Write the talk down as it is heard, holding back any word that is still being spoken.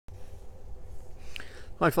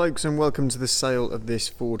Hi folks, and welcome to the sale of this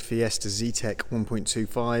Ford Fiesta Zetec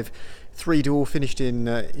 1.25 3-door finished in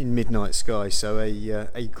midnight sky, so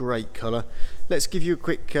a great colour. Let's give you a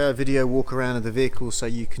quick video walk around of the vehicle so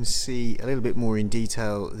you can see a little bit more in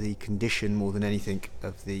detail the condition more than anything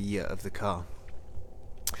of the car.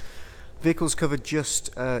 Vehicle's covered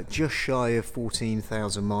just shy of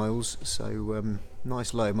 14,000 miles, so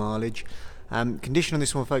nice low mileage. Condition on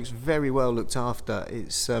this one, folks, very well looked after.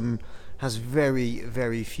 It's has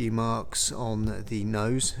very few marks on the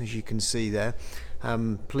nose, as you can see there.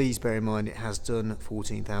 Please bear in mind it has done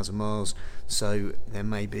 14,000 miles, so there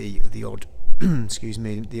may be the odd excuse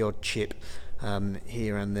me, the odd chip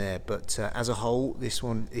here and there, but as a whole this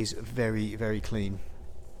one is very clean.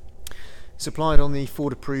 Supplied on the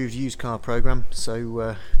Ford approved used car program,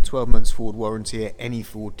 so 12 months Ford warranty at any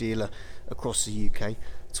Ford dealer across the UK,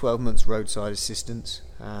 12 months roadside assistance,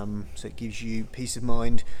 so it gives you peace of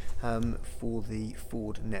mind for the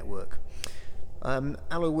Ford network.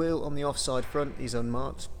 Alloy wheel on the offside front is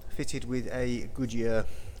unmarked, fitted with a Goodyear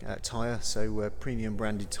tyre, so premium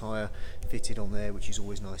branded tyre fitted on there, which is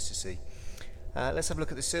always nice to see. Let's have a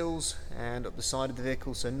look at the sills and up the side of the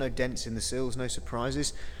vehicle, so no dents in the sills, no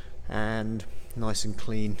surprises, and nice and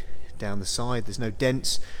clean down the side. There's no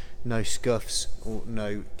dents, no scuffs, or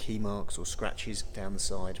no key marks or scratches down the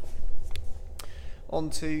side.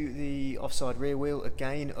 Onto the offside rear wheel,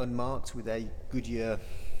 again unmarked with a Goodyear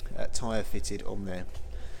tyre fitted on there.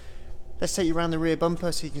 Let's take you around the rear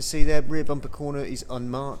bumper, so you can see there, rear bumper corner is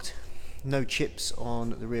unmarked, no chips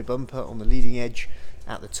on the rear bumper. On the leading edge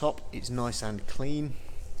at the top, it's nice and clean.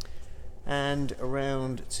 And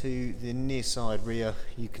around to the near side rear,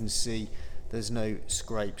 you can see there's no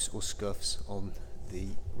scrapes or scuffs on the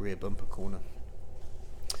rear bumper corner.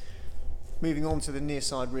 Moving on to the near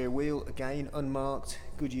side rear wheel, again unmarked,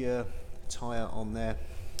 Goodyear tyre on there,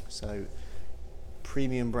 so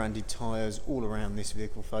premium branded tyres all around this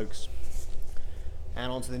vehicle, folks.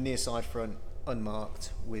 And onto the near side front,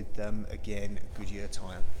 unmarked with again Goodyear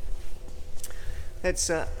tyre. Let's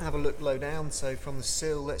have a look low down. So from the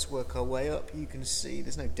sill, let's work our way up. You can see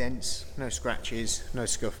there's no dents, no scratches, no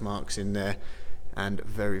scuff marks in there, and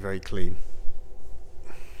very clean.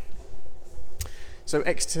 So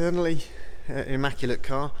externally, an immaculate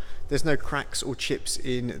car. There's no cracks or chips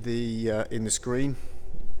in the screen.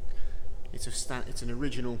 It's an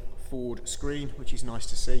original Ford screen, which is nice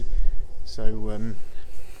to see. So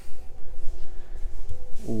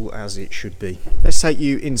all as it should be. Let's take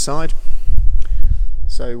you inside.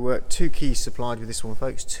 So two keys supplied with this one,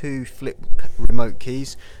 folks, two flip remote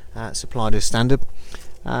keys supplied as standard.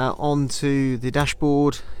 Onto the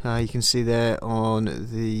dashboard, you can see there on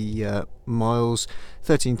the miles,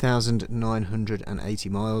 13,980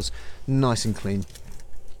 miles, nice and clean.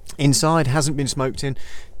 Inside hasn't been smoked in,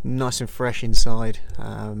 nice and fresh inside,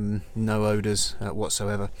 no odours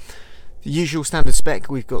whatsoever. The usual standard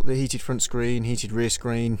spec, we've got the heated front screen, heated rear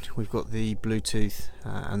screen, we've got the Bluetooth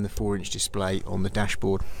and the 4-inch display on the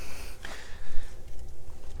dashboard.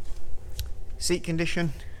 Seat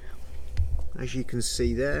condition, as you can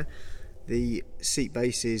see there, the seat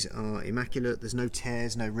bases are immaculate. There's no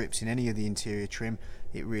tears, no rips in any of the interior trim.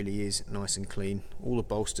 It really is nice and clean. All the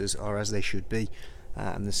bolsters are as they should be,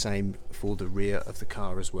 and the same for the rear of the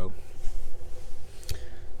car as well.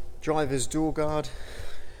 Driver's door card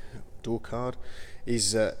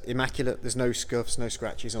is immaculate. There's no scuffs, no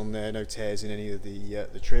scratches on there, no tears in any of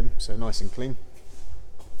the trim, so nice and clean.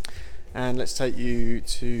 And let's take you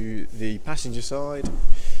to the passenger side,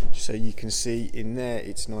 so you can see in there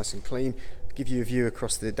it's nice and clean. Give you a view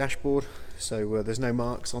across the dashboard, so there's no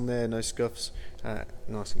marks on there, no scuffs,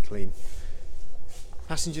 nice and clean.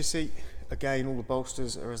 Passenger seat, again all the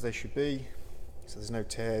bolsters are as they should be, so there's no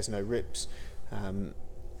tears, no rips,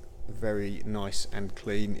 very nice and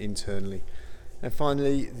clean internally. And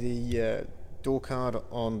finally, the door card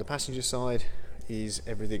on the passenger side is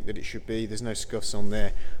everything that it should be. There's no scuffs on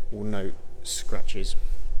there or no scratches.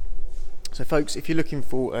 So folks, if you're looking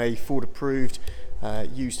for a Ford approved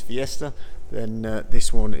used Fiesta, then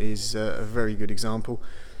this one is a very good example.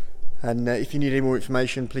 And if you need any more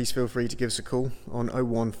information, please feel free to give us a call on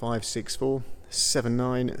 01564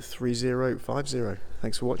 793050.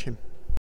 Thanks for watching.